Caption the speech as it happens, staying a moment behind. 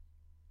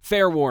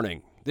Fair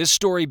warning, this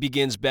story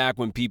begins back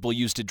when people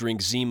used to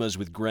drink Zimas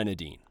with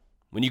grenadine,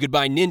 when you could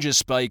buy Ninja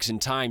Spikes in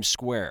Times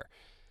Square,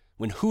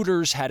 when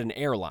Hooters had an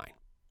airline.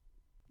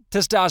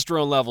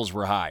 Testosterone levels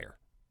were higher.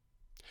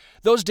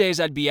 Those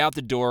days I'd be out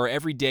the door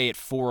every day at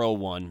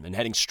 4:01 and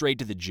heading straight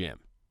to the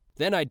gym.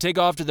 Then I'd take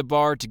off to the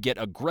bar to get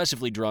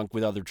aggressively drunk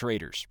with other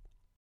traders.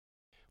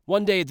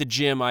 One day at the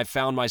gym, I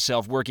found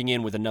myself working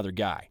in with another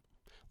guy.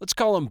 Let's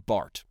call him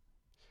Bart.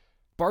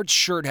 Bart's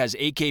shirt has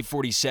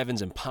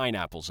AK-47s and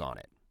pineapples on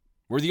it.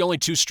 We're the only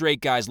two straight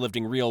guys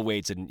lifting real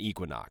weights at an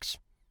Equinox.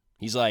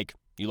 He's like,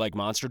 "You like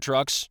monster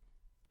trucks?"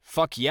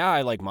 "Fuck yeah,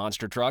 I like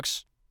monster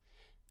trucks."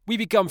 We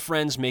become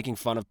friends making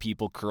fun of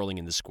people curling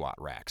in the squat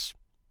racks.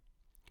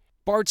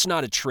 Bart's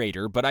not a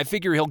trader, but I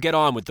figure he'll get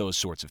on with those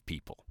sorts of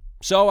people.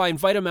 So I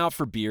invite him out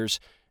for beers,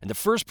 and the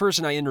first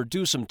person I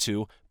introduce him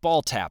to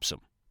ball taps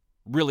him.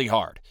 Really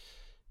hard.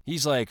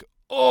 He's like,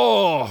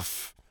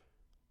 "Oof."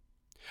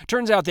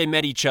 Turns out they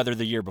met each other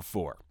the year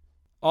before.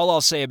 All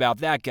I'll say about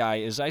that guy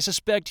is I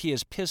suspect he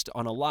has pissed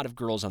on a lot of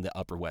girls on the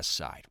Upper West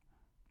Side.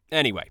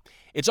 Anyway,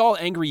 it's all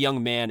angry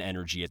young man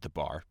energy at the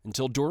bar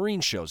until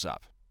Doreen shows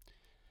up.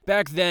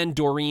 Back then,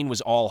 Doreen was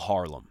all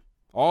Harlem.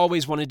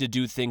 Always wanted to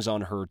do things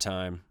on her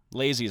time.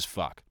 Lazy as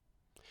fuck.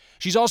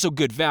 She's also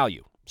good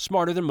value,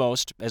 smarter than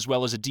most, as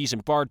well as a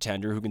decent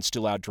bartender who can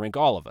still outdrink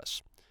all of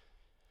us.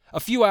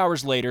 A few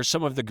hours later,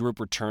 some of the group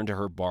return to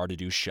her bar to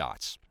do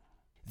shots.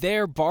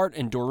 There, Bart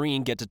and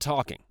Doreen get to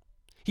talking.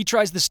 He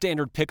tries the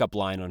standard pickup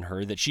line on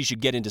her that she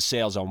should get into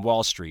sales on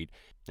Wall Street,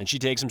 and she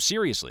takes him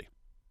seriously.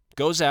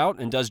 Goes out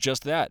and does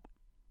just that.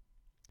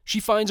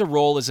 She finds a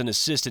role as an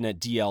assistant at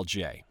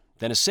DLJ,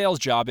 then a sales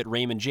job at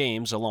Raymond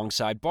James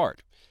alongside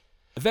Bart.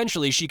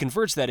 Eventually, she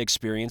converts that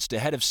experience to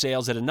head of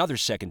sales at another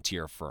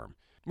second-tier firm,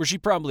 where she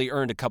probably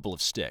earned a couple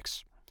of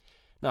sticks.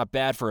 Not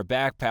bad for a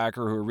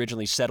backpacker who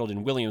originally settled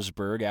in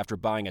Williamsburg after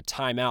buying a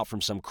timeout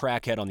from some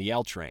crackhead on the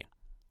L train.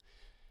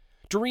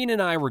 Doreen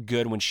and I were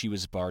good when she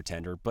was a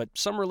bartender, but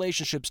some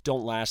relationships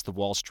don't last the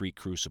Wall Street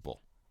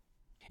crucible.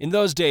 In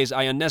those days,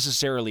 I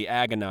unnecessarily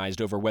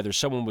agonized over whether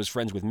someone was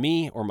friends with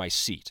me or my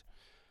seat.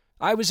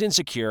 I was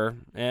insecure,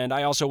 and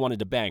I also wanted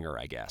to bang her,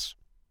 I guess.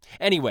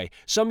 Anyway,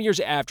 some years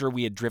after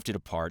we had drifted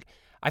apart,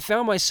 I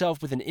found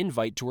myself with an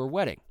invite to her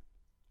wedding.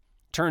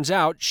 Turns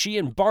out, she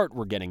and Bart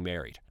were getting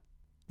married.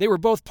 They were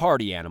both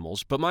party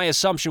animals, but my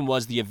assumption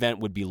was the event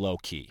would be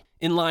low-key,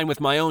 in line with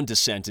my own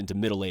descent into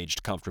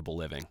middle-aged comfortable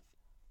living.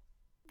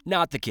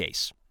 Not the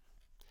case.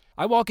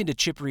 I walk into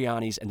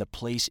Cipriani's and the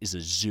place is a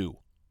zoo.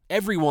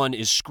 Everyone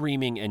is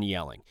screaming and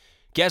yelling.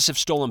 Guests have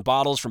stolen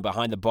bottles from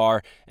behind the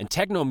bar, and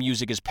techno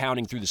music is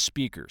pounding through the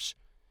speakers.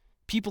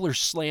 People are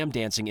slam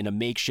dancing in a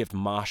makeshift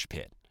mosh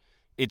pit.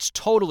 It's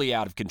totally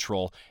out of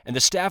control, and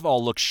the staff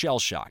all look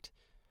shell-shocked.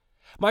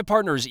 My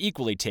partner is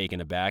equally taken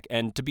aback,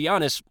 and to be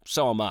honest,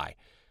 so am I.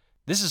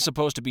 This is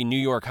supposed to be New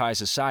York high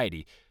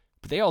society,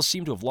 but they all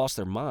seem to have lost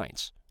their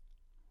minds.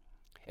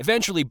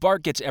 Eventually,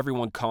 Bart gets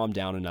everyone calmed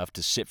down enough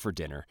to sit for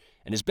dinner,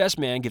 and his best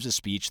man gives a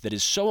speech that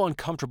is so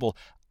uncomfortable,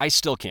 I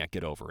still can't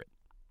get over it.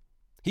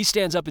 He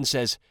stands up and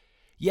says,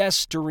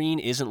 "Yes, Doreen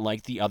isn't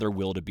like the other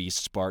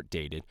wildebeests Bart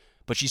dated,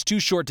 but she's too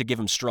short to give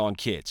him strong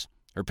kids.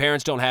 Her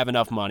parents don't have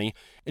enough money,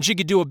 and she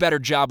could do a better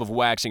job of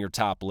waxing her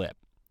top lip."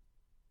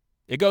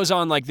 It goes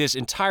on like this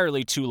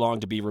entirely too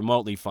long to be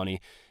remotely funny,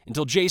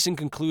 until Jason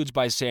concludes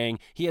by saying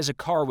he has a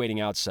car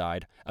waiting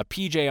outside, a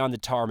PJ on the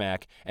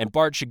tarmac, and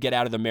Bart should get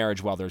out of the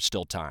marriage while there's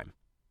still time.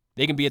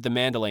 They can be at the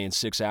Mandalay in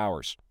 6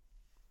 hours.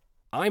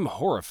 I'm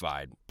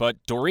horrified,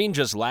 but Doreen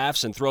just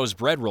laughs and throws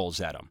bread rolls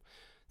at him.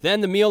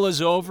 Then the meal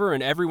is over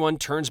and everyone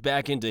turns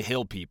back into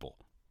hill people.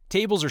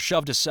 Tables are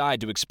shoved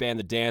aside to expand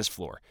the dance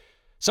floor.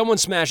 Someone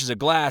smashes a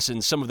glass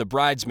and some of the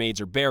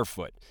bridesmaids are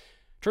barefoot.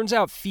 Turns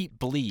out feet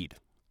bleed.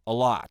 A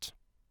lot.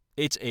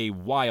 It's a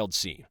wild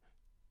scene.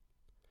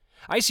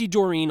 I see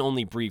Doreen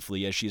only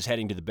briefly as she is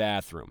heading to the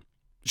bathroom.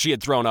 She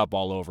had thrown up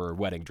all over her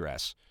wedding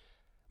dress.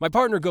 My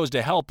partner goes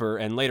to help her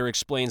and later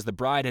explains the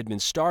bride had been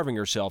starving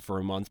herself for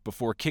a month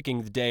before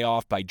kicking the day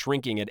off by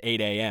drinking at 8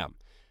 a.m.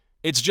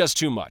 It's just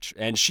too much,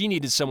 and she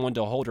needed someone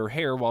to hold her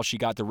hair while she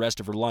got the rest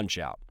of her lunch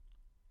out.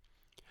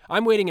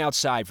 I'm waiting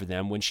outside for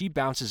them when she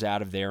bounces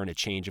out of there in a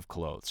change of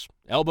clothes,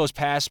 elbows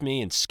past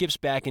me, and skips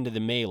back into the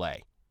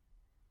melee.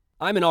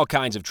 I'm in all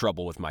kinds of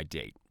trouble with my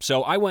date,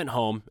 so I went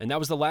home, and that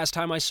was the last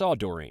time I saw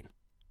Doreen.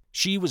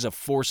 She was a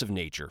force of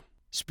nature,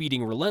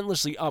 speeding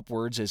relentlessly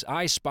upwards as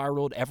I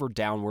spiraled ever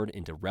downward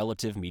into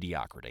relative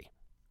mediocrity.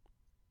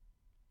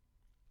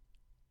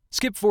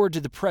 Skip forward to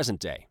the present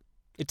day.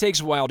 It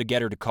takes a while to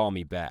get her to call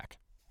me back.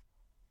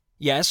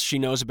 Yes, she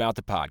knows about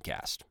the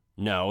podcast.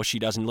 No, she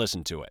doesn't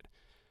listen to it.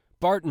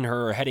 Bart and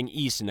her are heading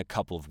east in a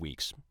couple of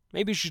weeks.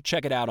 Maybe she should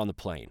check it out on the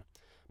plane.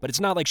 But it's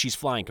not like she's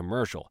flying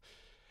commercial.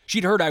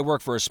 She'd heard I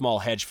work for a small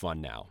hedge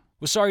fund now.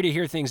 Was sorry to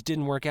hear things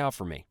didn't work out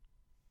for me.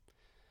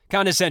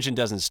 Condescension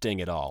doesn't sting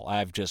at all.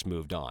 I've just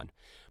moved on.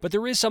 But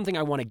there is something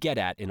I want to get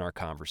at in our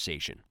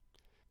conversation.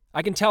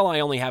 I can tell I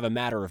only have a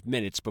matter of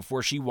minutes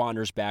before she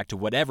wanders back to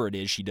whatever it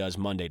is she does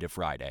Monday to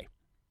Friday.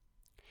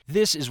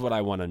 This is what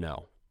I want to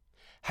know.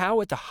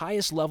 How at the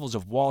highest levels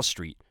of Wall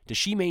Street does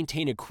she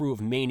maintain a crew of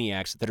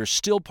maniacs that are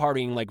still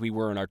partying like we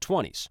were in our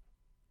 20s?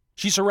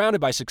 She's surrounded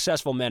by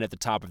successful men at the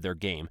top of their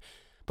game,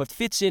 but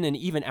fits in and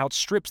even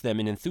outstrips them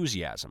in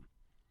enthusiasm.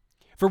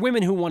 For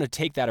women who want to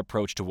take that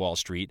approach to Wall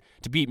Street,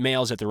 to beat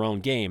males at their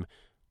own game,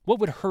 what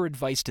would her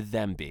advice to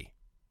them be?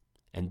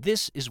 And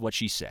this is what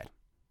she said.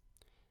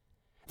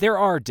 There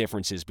are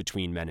differences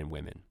between men and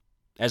women.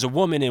 As a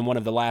woman in one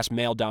of the last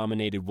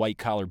male-dominated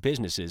white-collar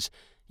businesses,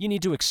 you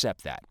need to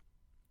accept that.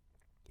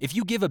 If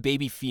you give a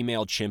baby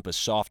female chimp a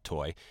soft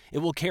toy, it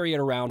will carry it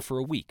around for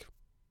a week.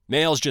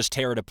 Males just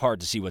tear it apart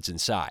to see what's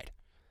inside.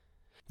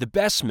 The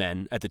best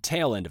men at the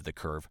tail end of the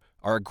curve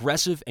are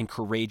aggressive and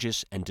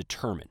courageous and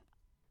determined.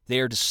 They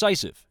are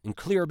decisive and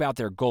clear about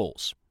their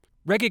goals.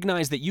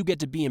 Recognize that you get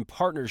to be in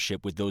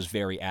partnership with those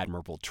very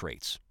admirable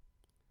traits.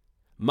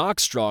 Mock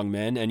strong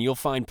men and you'll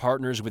find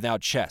partners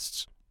without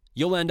chests.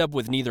 You'll end up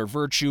with neither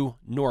virtue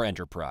nor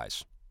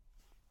enterprise.